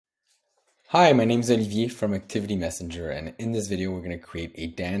Hi, my name is Olivier from Activity Messenger, and in this video, we're going to create a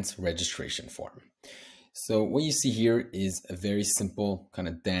dance registration form. So what you see here is a very simple kind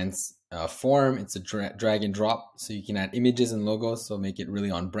of dance form. It's a drag and drop, so you can add images and logos, so make it really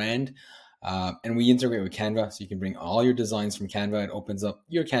on brand. And we integrate with Canva, so you can bring all your designs from Canva. It opens up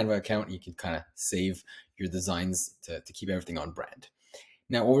your Canva account. You can kind of save your designs to keep everything on brand.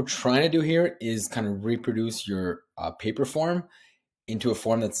 Now, what we're trying to do here is kind of reproduce your paper form into a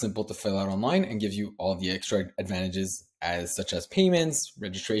form that's simple to fill out online and gives you all the extra advantages such as payments,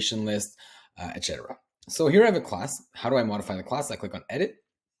 registration list, etc. So here I have a class. How do I modify the class? I click on edit,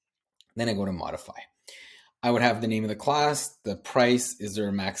 then I go to modify. I would have the name of the class, the price, is there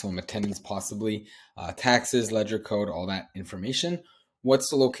a maximum attendance possibly, taxes, ledger code, all that information. What's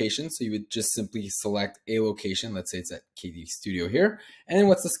the location? So you would just simply select a location. Let's say it's at KD Studio here. And then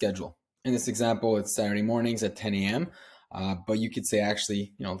what's the schedule? In this example, it's Saturday mornings at 10 a.m. But you could say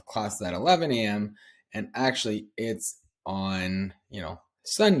actually, the class is at 11 a.m. and actually it's on,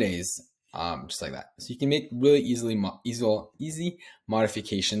 Sundays, just like that. So you can make really easy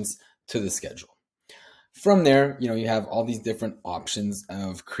modifications to the schedule. From there, you have all these different options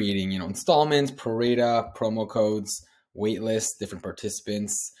of creating, installments, pro rata, promo codes, wait lists, different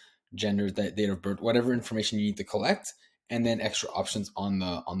participants, gender, date of birth, whatever information you need to collect, and then extra options on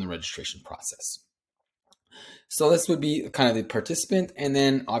the registration process. So this would be kind of the participant, and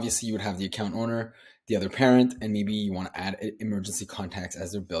then obviously you would have the account owner, the other parent, and maybe you want to add emergency contacts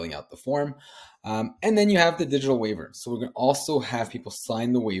as they're filling out the form. And then you have the digital waiver. So we're going to also have people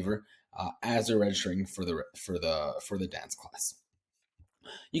sign the waiver as they're registering for the dance class.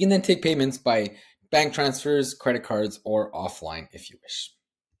 You can then take payments by bank transfers, credit cards, or offline if you wish.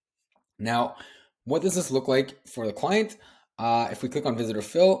 Now, what does this look like for the client? If we click on visitor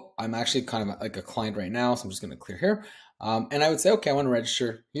fill, I'm actually kind of like a client right now, so I'm just going to clear here. And I would say, okay, I want to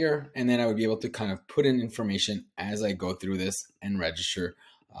register here, and then I would be able to kind of put in information as I go through this and register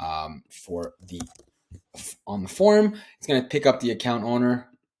on the form. It's going to pick up the account owner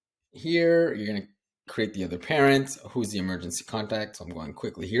here. You're going to create the other parent, who's the emergency contact. So I'm going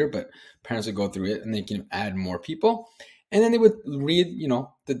quickly here, but parents would go through it and they can add more people. And then they would read,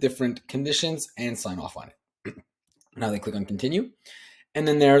 the different conditions and sign off on it. Now they click on continue. And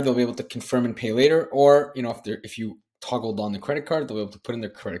then there they'll be able to confirm and pay later. Or, if you toggled on the credit card, they'll be able to put in their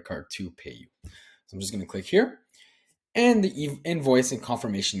credit card to pay you. So I'm just going to click here. And the invoice and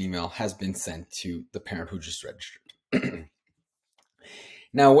confirmation email has been sent to the parent who just registered.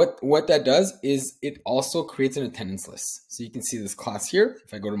 Now, what that does is it also creates an attendance list. So you can see this class here.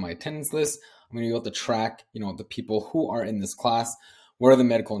 If I go to my attendance list, I'm going to be able to track, the people who are in this class. What are the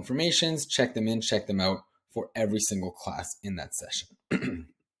medical informations? Check them in, check them out for every single class in that session.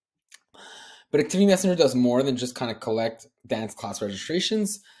 But Activity Messenger does more than just kind of collect dance class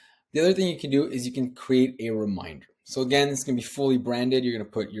registrations. The other thing you can do is you can create a reminder. So again, it's going to be fully branded. You're going to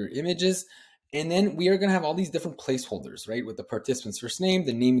put your images. And then we are going to have all these different placeholders, right? With the participant's first name,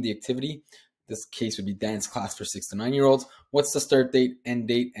 the name of the activity. This case would be dance class for 6 to 9-year-olds. What's the start date, end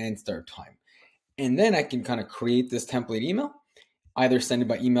date, and start time. And then I can kind of create this template email, either send it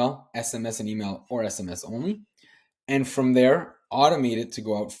by email, SMS and email, or SMS only. And from there, automate it to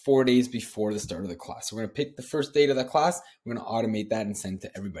go out 4 days before the start of the class. So we're going to pick the first date of that class. We're going to automate that and send it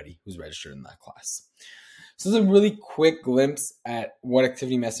to everybody who's registered in that class. So this is a really quick glimpse at what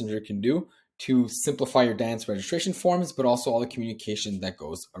Activity Messenger can do to simplify your dance registration forms, but also all the communication that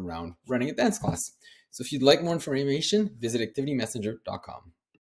goes around running a dance class. So if you'd like more information, visit activitymessenger.com.